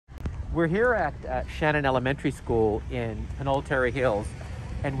We're here at Shannon Elementary School in Pinole, Terry Hills,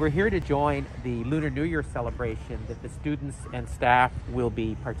 and we're here to join the Lunar New Year celebration that the students and staff will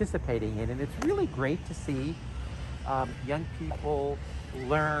be participating in. And it's really great to see young people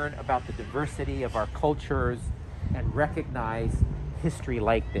learn about the diversity of our cultures and recognize history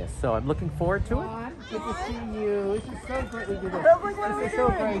like this. So I'm looking forward to it. Good to see you. This is so great we do this. This is so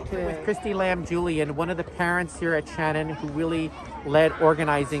great with Christy Lamb Julian, one of the parents here at Shannon who really led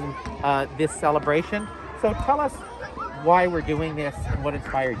organizing this celebration. So tell us why we're doing this and what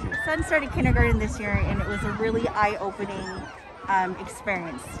inspired you. Son started kindergarten this year, and it was a really eye-opening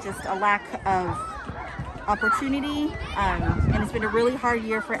experience. Just a lack of opportunity, and it's been a really hard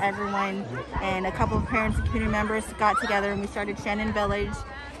year for everyone. And a couple of parents and community members got together, and we started Shannon Village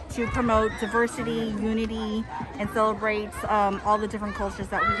to promote diversity, unity, and celebrate all the different cultures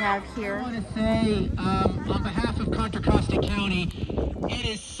that we have here. I want to say, on behalf of Contra Costa County, it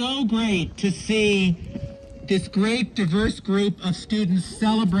is so great to see this great diverse group of students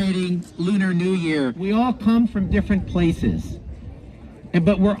celebrating Lunar New Year. We all come from different places,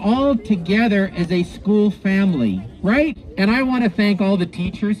 but we're all together as a school family, right? And I want to thank all the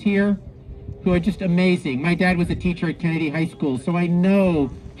teachers here who are just amazing. My dad was a teacher at Kennedy High School, so I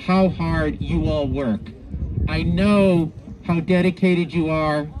know how hard you all work. I know how dedicated you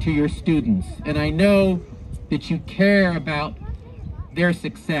are to your students, and I know that you care about their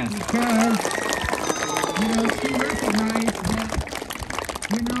success. Because, to recognize that,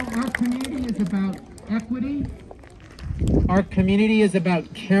 our community is about equity. Our community is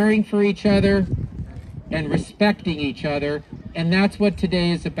about caring for each other and respecting each other, and that's what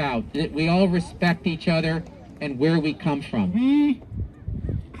today is about. That we all respect each other and where we come from. Be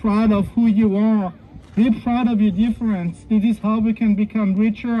proud of who you are. Be proud of your difference. This is how we can become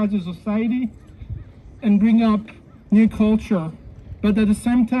richer as a society and bring up new culture. But at the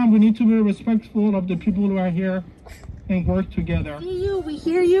same time, we need to be respectful of the people who are here and work together. We see you, we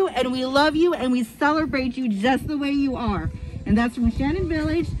hear you, and we love you, and we celebrate you just the way you are. And that's from Shannon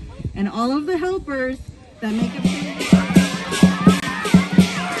Village and all of the helpers that make up Shannon.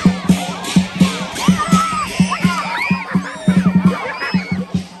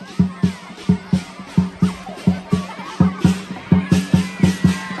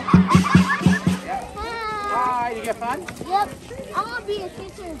 Hi, you get fun? Yep. I want to be a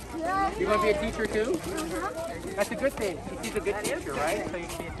teacher. You want to be a teacher too? Uh-huh. That's a good thing. She's a good teacher, right? So you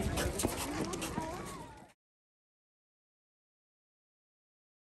can be a teacher.